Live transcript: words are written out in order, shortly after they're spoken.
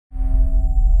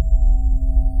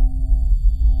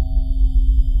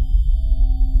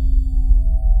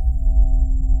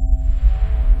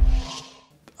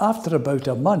after about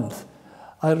a month,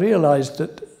 I realised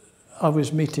that I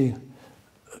was meeting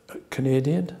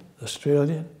Canadian,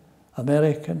 Australian,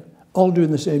 American, all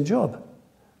doing the same job,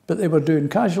 but they were doing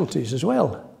casualties as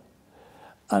well.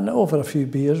 And over a few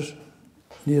beers,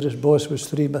 nearest boss was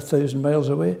 3,000 miles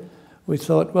away, we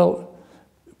thought, well,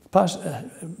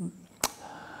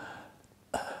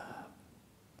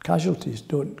 casualties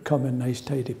don't come in nice,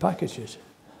 tidy packages.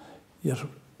 You're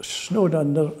snowed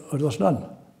under or there's none.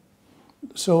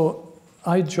 So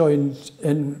I joined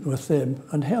in with them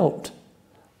and helped.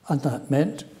 And that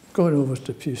meant going over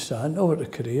to Busan, over to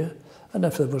Korea, and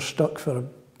if they were stuck for a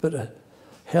bit of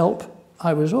help,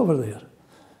 I was over there.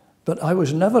 But I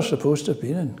was never supposed to have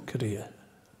been in Korea.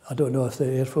 I don't know if the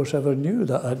Air Force ever knew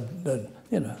that.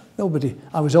 Nobody.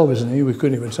 I was always in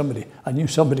Iwakuni when I knew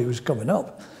somebody was coming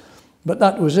up. But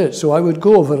that was it. So I would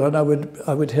go over and I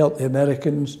would help the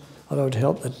Americans, or I would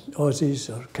help the Aussies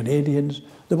or Canadians.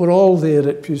 They were all there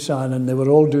at Busan and they were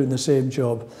all doing the same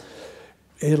job.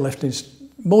 Airlifting.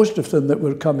 Most of them that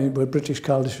were coming were British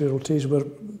casualties, were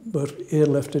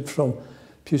airlifted from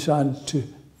Busan to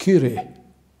Kure,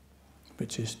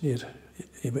 which is near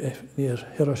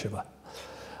Hiroshima.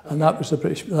 And that was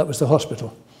the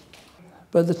hospital.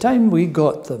 By the time we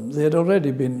got them, they had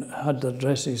already had their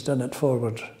dressings done at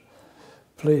forward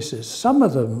places. Some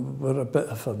of them were a bit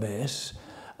of a mess.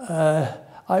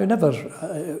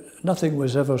 Nothing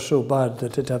was ever so bad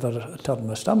that it ever turned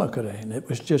my stomach or anything. It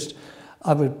was just,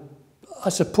 I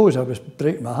suppose I was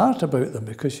breaking my heart about them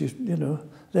because,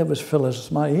 they was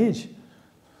fellas my age.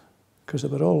 Because they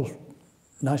were all,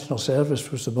 national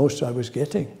service was the most I was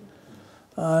getting.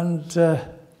 And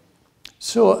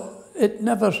so it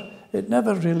never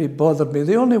really bothered me.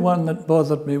 The only one that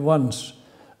bothered me once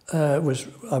I was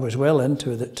well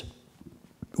into it,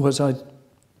 was I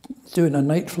doing a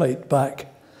night flight back,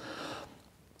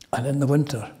 and in the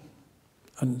winter,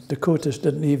 and Dakotas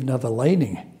didn't even have a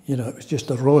lining, it was just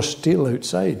a raw steel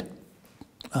outside,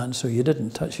 and so you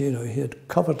didn't touch, you had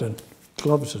covered in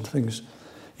gloves and things,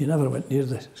 you never went near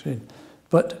the screen.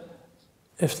 But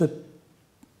if the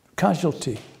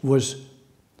casualty was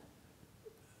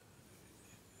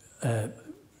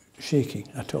shaking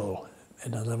at all,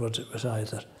 in other words, it was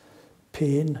either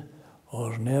pain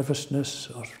or nervousness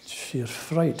or sheer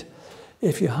fright.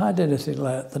 If you had anything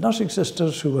like that, the nursing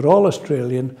sisters, who were all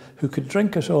Australian, who could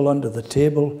drink us all under the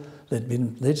table,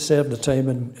 they'd served the time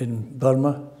in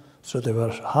Burma, so they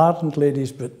were hardened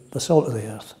ladies, but the salt of the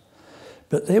earth.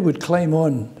 But they would climb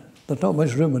on, there's not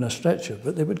much room on a stretcher,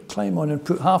 but they would climb on and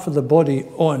put half of the body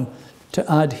on to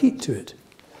add heat to it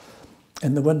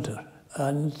in the winter.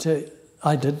 And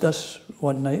I did this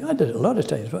one night. I did it a lot of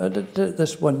times, but I did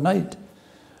this one night.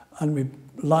 And we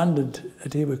landed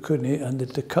at Iwakuni and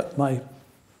they cut my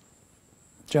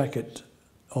jacket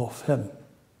off him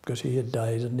because he had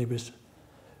died and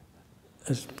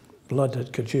his blood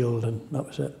had congealed, and that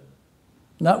was it.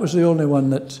 And that was the only one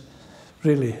that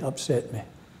really upset me.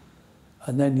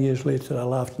 And then years later I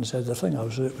laughed and said it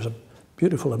was a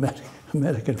beautiful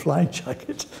American flying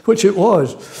jacket, which it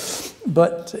was.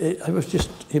 But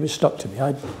he was stuck to me.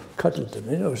 I cuddled him.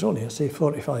 It was only,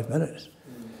 45 minutes.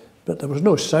 But there was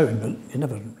no sound, and he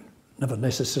never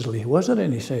necessarily was there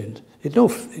any sound.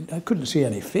 I couldn't see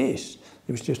any face.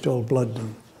 It was just all blood,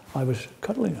 and I was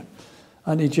cuddling him.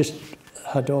 And he just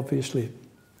had obviously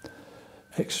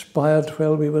expired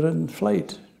while we were in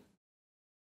flight.